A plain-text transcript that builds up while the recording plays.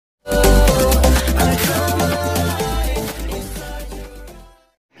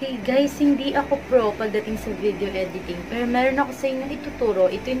Guys, hindi ako pro pagdating sa video editing, pero meron ako sa inyo ituturo.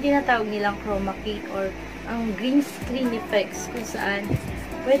 Ito yung tinatawag nilang Chroma Key or ang green screen effects, kung saan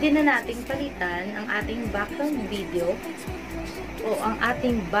pwede na nating palitan ang ating background video o ang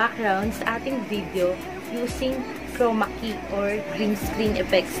ating background sa ating video using Chroma Key or green screen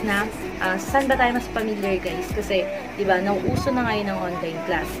effects na saan ba tayo mas familiar, guys? Kasi, di ba, nauuso na ngayon ng online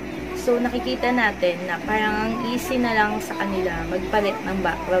class. So, nakikita natin na parang ang easy na lang sa kanila magpalit ng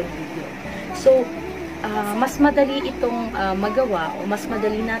background video. So, mas madali itong magawa o mas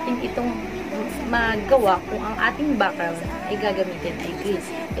madali natin itong magawa kung ang ating background ay gagamitin ay green.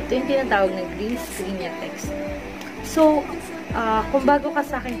 Ito yung tinatawag na green screen effects. So, kung bago ka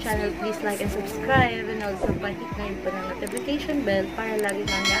sa aking channel, please like and subscribe and also pahit na yun po ng notification bell para lagi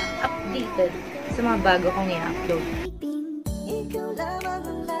kang updated sa mga bago kong i-upload.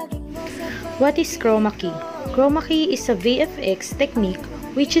 What is Chroma Key? Chroma Key is a VFX technique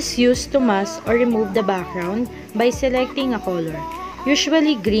which is used to mask or remove the background by selecting a color,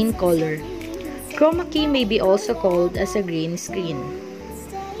 usually green color. Chroma Key may be also called as a green screen.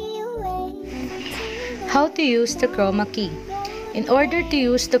 How to use the Chroma Key? In order to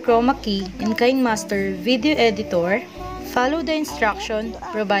use the Chroma Key in KineMaster Video Editor, follow the instruction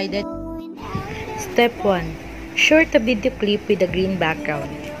provided. Step 1. Short a video clip with a green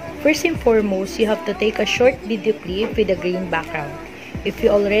background. First and foremost, you have to take a short video clip with a green background. If you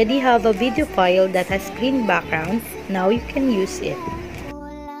already have a video file that has green background, now you can use it.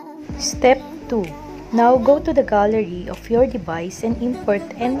 Step 2. Now go to the gallery of your device and import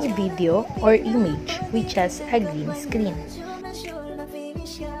any video or image which has a green screen.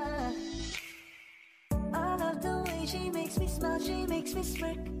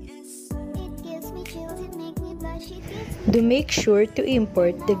 Do make sure to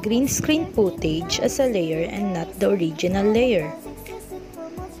import the green screen footage as a layer and not the original layer.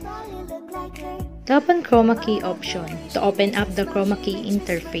 Tap on Chroma Key option to open up the Chroma Key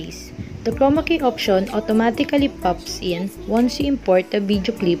interface. The Chroma Key option automatically pops in once you import a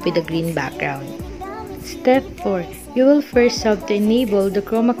video clip with a green background. Step 4. You will first have to enable the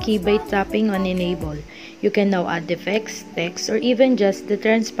Chroma Key by tapping on Enable. You can now add effects, text, or even just the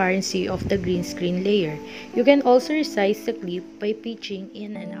transparency of the green screen layer. You can also resize the clip by pitching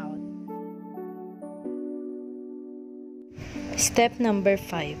in and out. Step number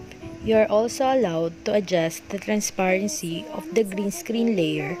 5. You are also allowed to adjust the transparency of the green screen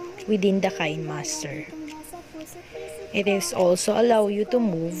layer within the KineMaster. It is also allow you to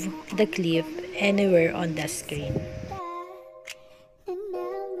move the clip anywhere on the screen.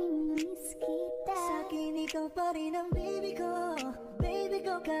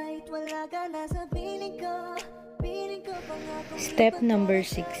 Step number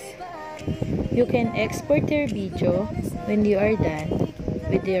 6. You can export your video when you are done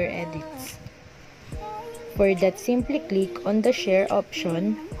with your edits. For that, simply click on the share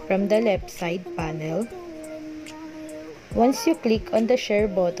option from the left side panel. Once you click on the share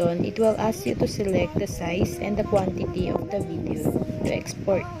button, it will ask you to select the size and the quantity of the video to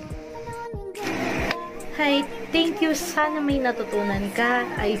export. Hi! Thank you! Sana may natutunan ka.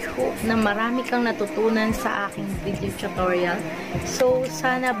 I hope na marami kang natutunan sa aking video tutorial. So,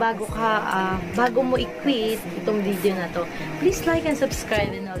 sana bago mo i-quit itong video na to, please like and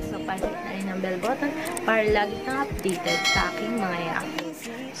subscribe and also pahit na rin ang bell button para lagi kang updated sa aking mga i-upload.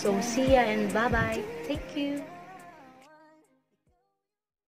 So, see ya and bye-bye! Thank you!